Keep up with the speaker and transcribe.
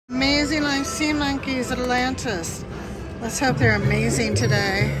Amazing Life Sea Monkeys at Atlantis. Let's hope they're amazing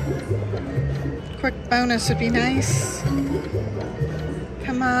today. Quick bonus would be nice.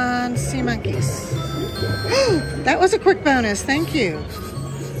 Come on, sea monkeys. That was a quick bonus, thank you.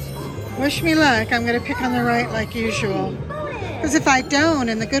 Wish me luck. I'm going to pick on the right like usual. Because if I don't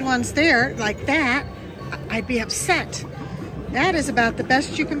and the good one's there, like that, I'd be upset. That is about the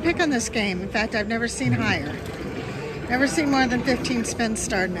best you can pick on this game. In fact, I've never seen higher. Never seen more than 15 spins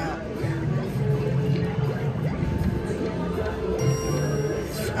starting out.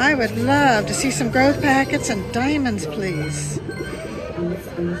 I would love to see some growth packets and diamonds, please.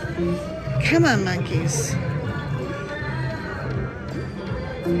 Come on, monkeys.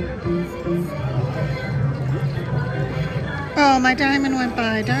 Oh, my diamond went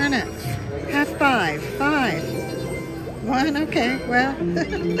by, darn it. Half 5, 5, 1, okay, well.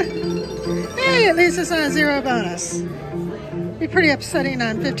 Hey, at least it's not a 0 bonus. It'd be pretty upsetting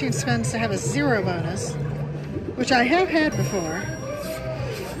on 15 spins to have a 0 bonus, which I have had before.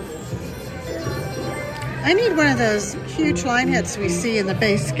 I need one of those huge line hits we see in the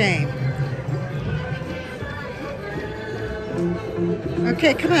base game.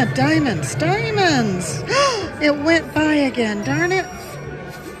 Okay, come on, diamonds, diamonds! It went by again, darn it.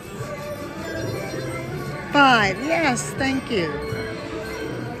 5, yes, thank you.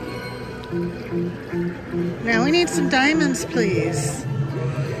 Now we need some diamonds, please.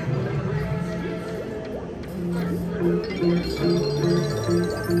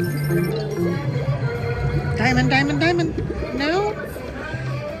 Diamond, diamond, diamond. No?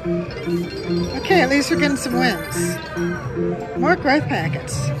 Okay, at least we're getting some wins. More growth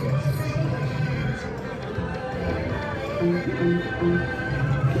packets.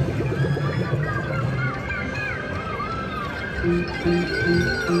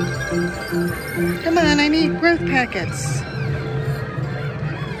 Come on, I need growth packets.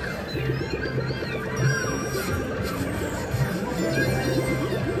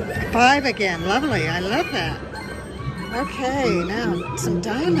 Five again, lovely, I love that. Okay, now some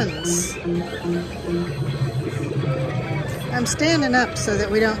diamonds. I'm standing up so that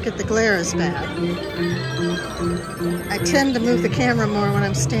we don't get the glare as bad. I tend to move the camera more when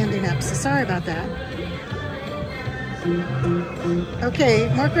I'm standing up, so sorry about that. Okay,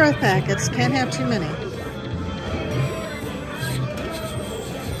 more growth packets, can't have too many.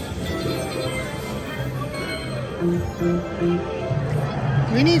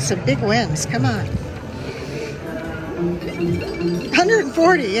 We need some big wins, come on.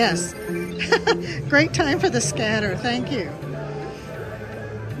 140, yes. Great time for the scatter, thank you.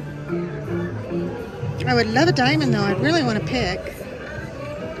 I would love a diamond though, I'd really want to pick.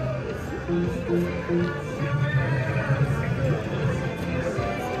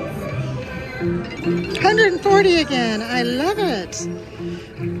 $140 again, I love it.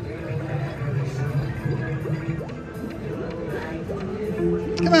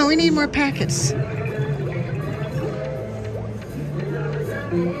 Come on, we need more packets.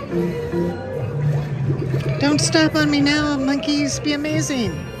 Don't stop on me now, monkeys. Be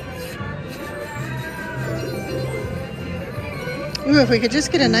amazing. Ooh, if we could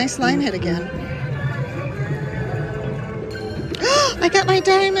just get a nice line hit again. I got my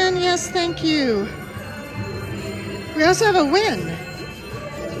diamond. Yes, thank you. We also have a win.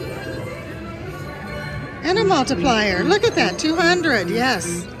 And a multiplier. Look at that, 200,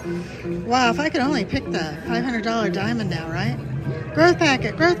 yes. Wow, if I could only pick the $500 diamond now, right? Growth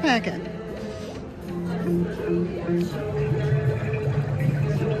packet, growth packet.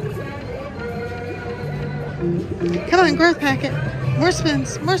 Come on, growth packet. More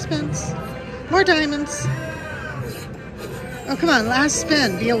spins, more diamonds. Oh, come on, last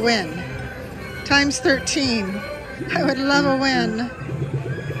spin, be a win. Times 13. I would love a win.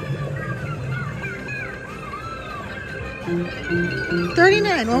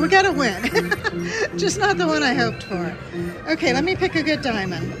 39, well, we got a win. Just not the one I hoped for. Okay, let me pick a good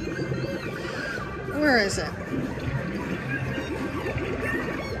diamond. Where is it?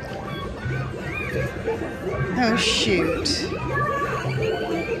 Oh, shoot.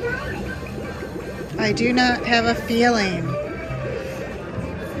 I do not have a feeling.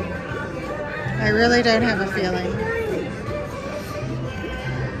 I really don't have a feeling.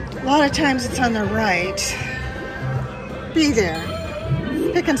 A lot of times it's on the right. Be there.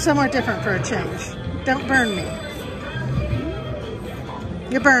 Picking somewhere different for a change. Don't burn me.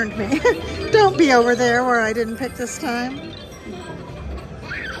 You burned me. Don't be over there where I didn't pick this time.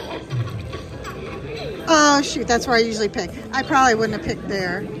 Oh, shoot, that's where I usually pick. I probably wouldn't have picked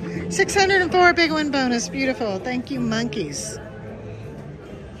there. 604 big win bonus. Beautiful. Thank you, monkeys.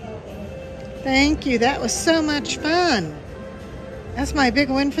 Thank you. That was so much fun. That's my big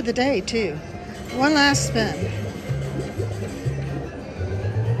win for the day, too. One last spin.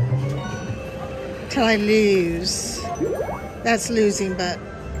 Till I lose. That's losing, but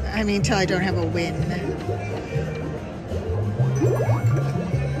I mean till I don't have a win.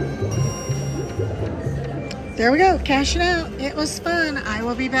 There we go, cashing out. It was fun. I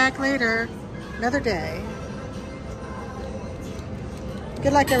will be back later, another day.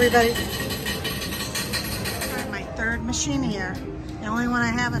 Good luck, everybody. Trying my third machine here. The only one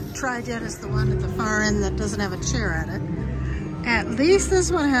I haven't tried yet is the one at the far end that doesn't have a chair at it. At least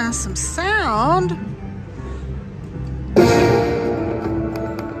this one has some sound.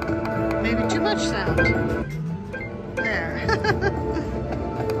 Maybe too much sound. There.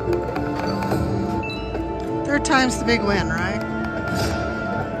 Third time's the big win, right?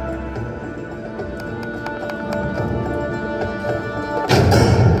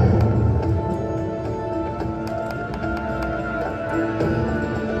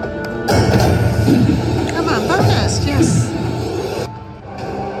 Come on, bonus, yes.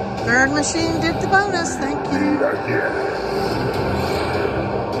 Third machine did the bonus, thank you.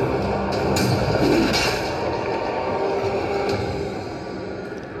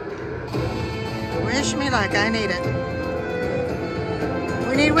 Wish me luck, I need it.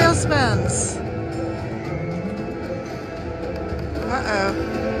 We need wheel spins. Uh-oh.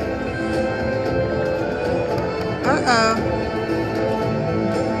 Uh-oh.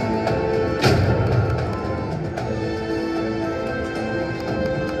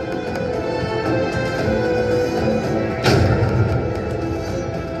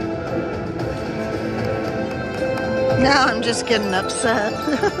 Now I'm just getting upset.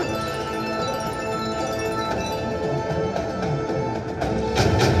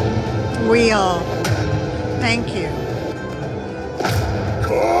 Wheel. Thank you.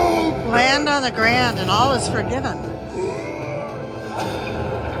 Land on the ground and all is forgiven.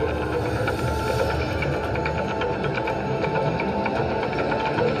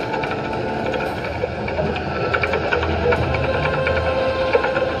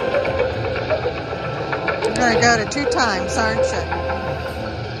 You're gonna go to 2 times, aren't you?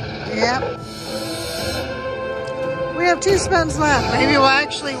 Yep. We have 2 spins left. Maybe we'll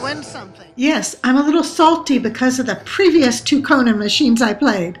actually win something. Yes, I'm a little salty because of the previous 2 Conan machines I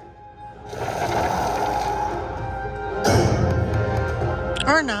played.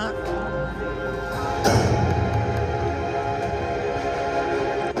 Or not.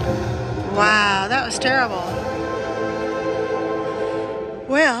 Wow, that was terrible.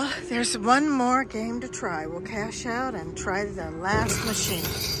 Well, there's one more game to try. We'll cash out and try the last machine.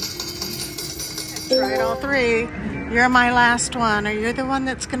 Tried all 3. You're my last one. Are you the one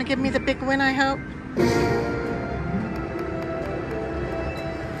that's going to give me the big win, I hope?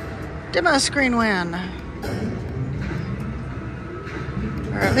 Demo screen win.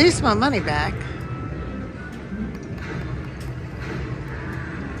 Or at least my money back.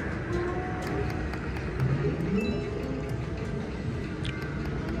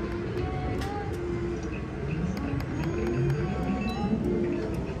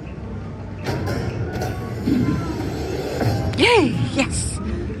 Yay! Yes!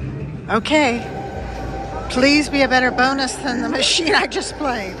 Okay. Please be a better bonus than the machine I just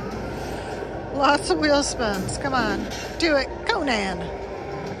played. Lots of wheel spins. Come on. Do it, Conan.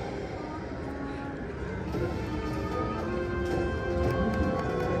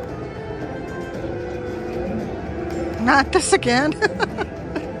 Not this again.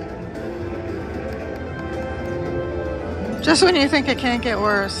 Just when you think it can't get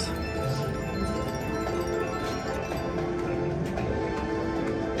worse.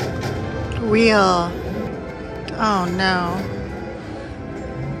 Wheel. Oh no.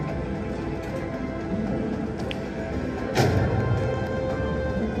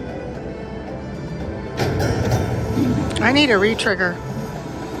 I need a re-trigger.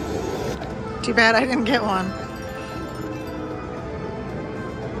 Too bad I didn't get one.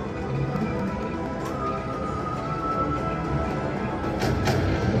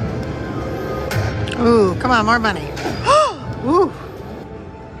 Ooh, come on, more money. Ooh.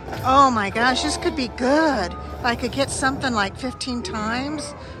 Oh my gosh, this could be good. If I could get something like 15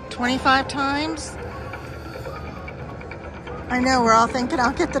 times, 25 times. I know we're all thinking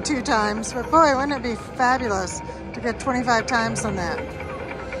I'll get the 2 times, but boy, wouldn't it be fabulous to get 25 times on that.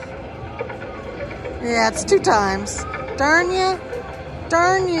 Yeah, it's 2 times. Darn you.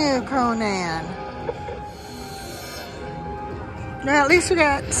 Darn you, Conan. Well, at least we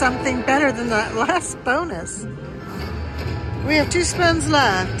got something better than that last bonus. We have 2 spins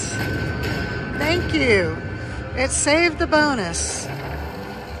left. Thank you. It saved the bonus.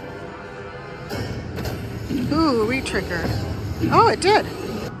 Ooh, re-trigger. Oh, it did.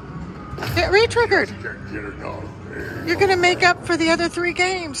 It re-triggered. You're gonna make up for the other 3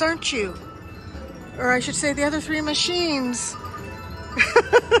 games, aren't you? Or I should say the other 3 machines.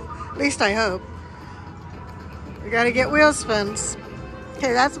 At least I hope. We gotta get wheel spins.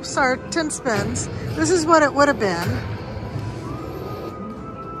 Okay, that's our 10 spins. This is what it would have been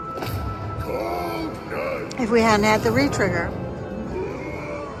if we hadn't had the re-trigger.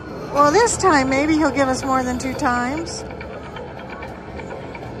 Well, this time maybe he'll give us more than 2 times.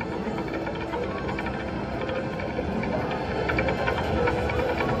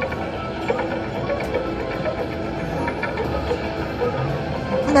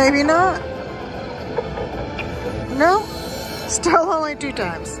 Maybe not. No, still only 2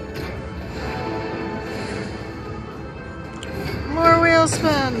 times. More wheel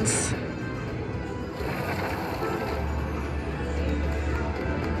spins.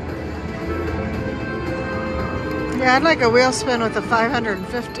 Yeah, I'd like a wheel spin with a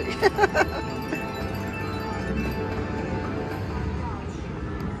 550.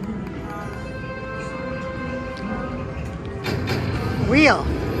 Wheel.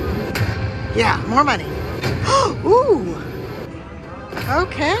 Yeah, more money. Ooh.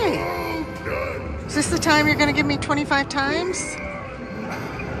 Okay. Is this the time you're going to give me 25 times?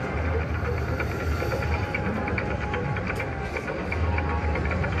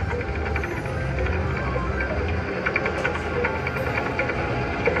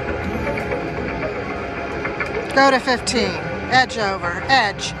 Go to 15. Edge over.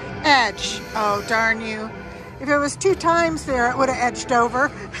 Edge. Edge. Oh, darn you. If it was 2 times there, it would have edged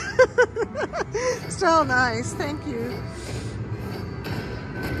over. Still nice. Thank you.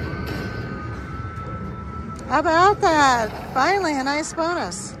 How about that? Finally, a nice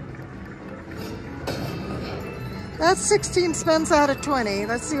bonus. That's 16 spins out of 20.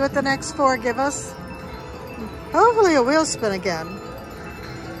 Let's see what the next 4 give us. Hopefully a wheel spin again.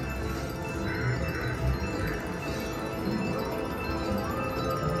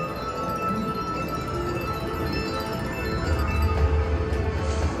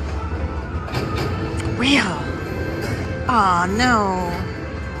 Wheel. Oh no.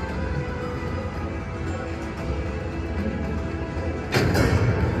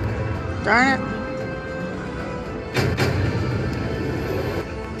 Darn it.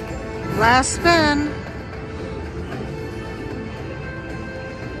 Last spin.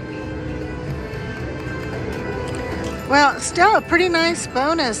 Well, still a pretty nice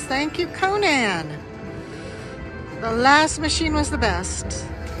bonus. Thank you, Conan. The last machine was the best.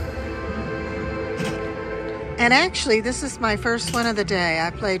 And actually, this is my first win of the day.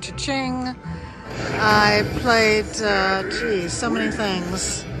 I played Cha-Ching. I played, geez, so many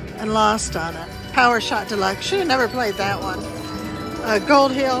things. And lost on it. Power Shot Deluxe. Should have never played that one.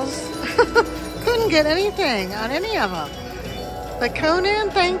 Gold Hills. Couldn't get anything on any of them. But Conan,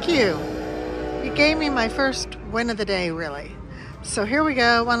 thank you. You gave me my first win of the day, really. So here we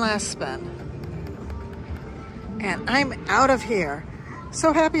go. One last spin. And I'm out of here.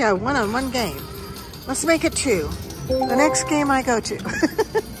 So happy I won on 1 game. Let's make it 2. The next game I go to.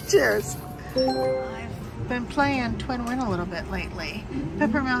 Cheers. I've been playing Twin Win a little bit lately.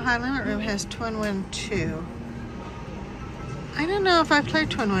 Peppermill High Limit Room has Twin Win 2. I don't know if I've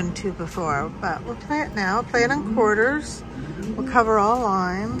played Twin Win 2 before, but we'll play it now. Play it on quarters. We'll cover all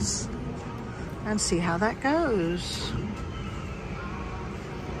lines and see how that goes.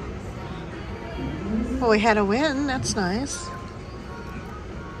 Well, we had a win. That's nice.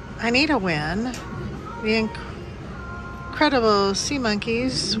 I need a win. The incredible sea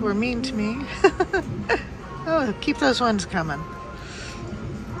monkeys were mean to me. Oh, keep those ones coming.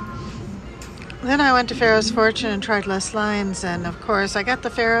 Then I went to Pharaoh's Fortune and tried less lines, and of course I got the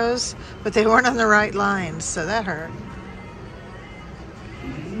Pharaohs, but they weren't on the right lines, so that hurt.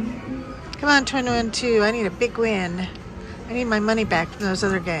 Come on, Twin Win 2, I need a big win. I need my money back from those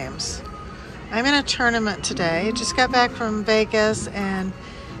other games. I'm in a tournament today. I just got back from Vegas, and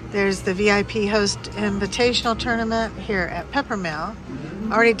there's the VIP Host Invitational Tournament here at Peppermill.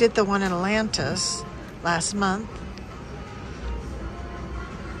 Already did the one in Atlantis last month.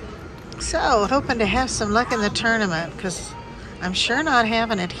 So, hoping to have some luck in the tournament, because I'm sure not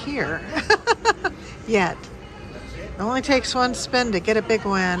having it here yet. It only takes 1 spin to get a big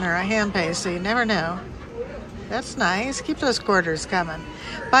win or a hand pay, so you never know. That's nice. Keep those quarters coming.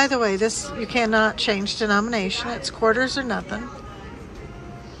 By the way, this you cannot change denomination. It's quarters or nothing.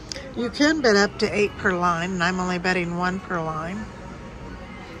 You can bet up to 8 per line, and I'm only betting 1 per line.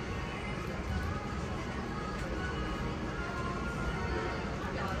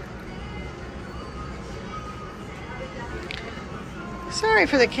 Sorry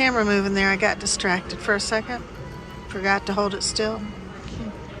for the camera moving there. I got distracted for a second. Forgot to hold it still.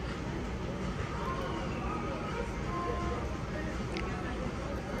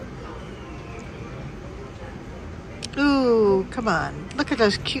 Ooh, come on. Look at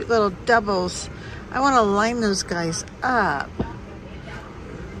those cute little doubles. I want to line those guys up.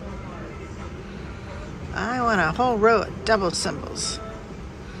 I want a whole row of double symbols.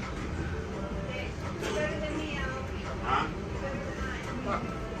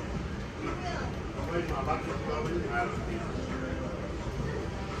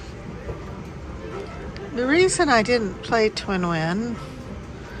 The reason I didn't play Twin Win,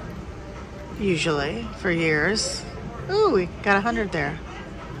 usually, for years, ooh, we got 100 there,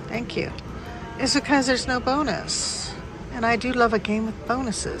 thank you, is because there's no bonus. And I do love a game with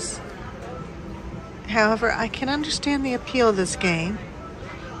bonuses. However, I can understand the appeal of this game.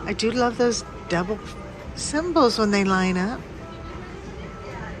 I do love those double symbols when they line up.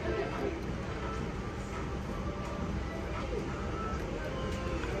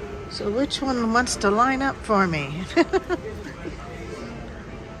 So which one wants to line up for me?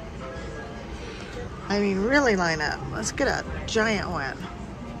 I mean, really line up. Let's get a giant win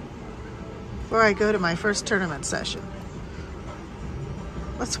before I go to my first tournament session.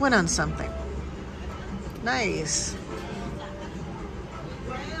 Let's win on something. Nice.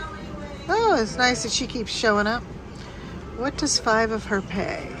 Oh, it's nice that she keeps showing up. What does 5 of her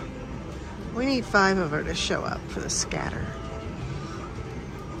pay? We need 5 of her to show up for the scatter.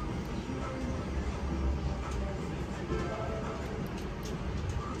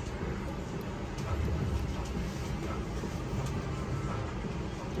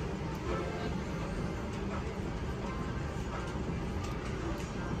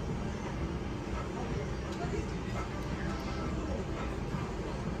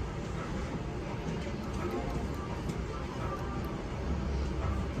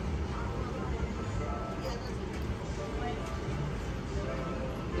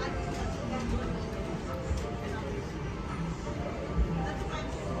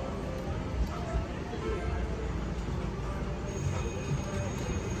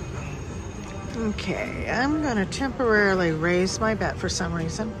 Okay, I'm going to temporarily raise my bet for some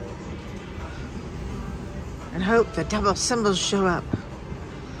reason and hope the double symbols show up.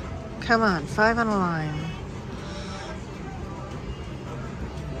 Come on, 5 on a line.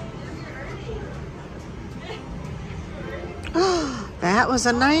 Oh, that was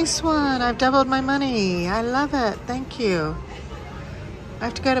a nice one. I've doubled my money. I love it. Thank you. I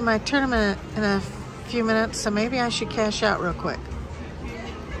have to go to my tournament in a few minutes, so maybe I should cash out real quick.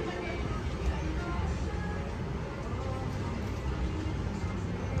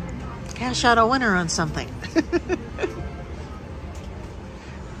 Cash out a winner on something.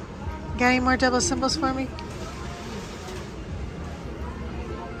 Got any more double symbols for me?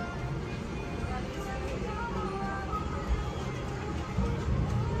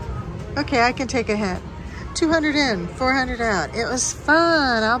 Okay, I can take a hint. 200 in, 400 out. It was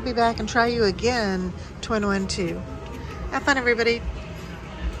fun. I'll be back and try you again, Twin Win 2. Have fun, everybody.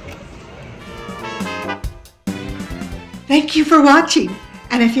 Thank you for watching.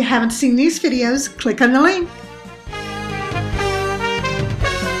 And if you haven't seen these videos, click on the link.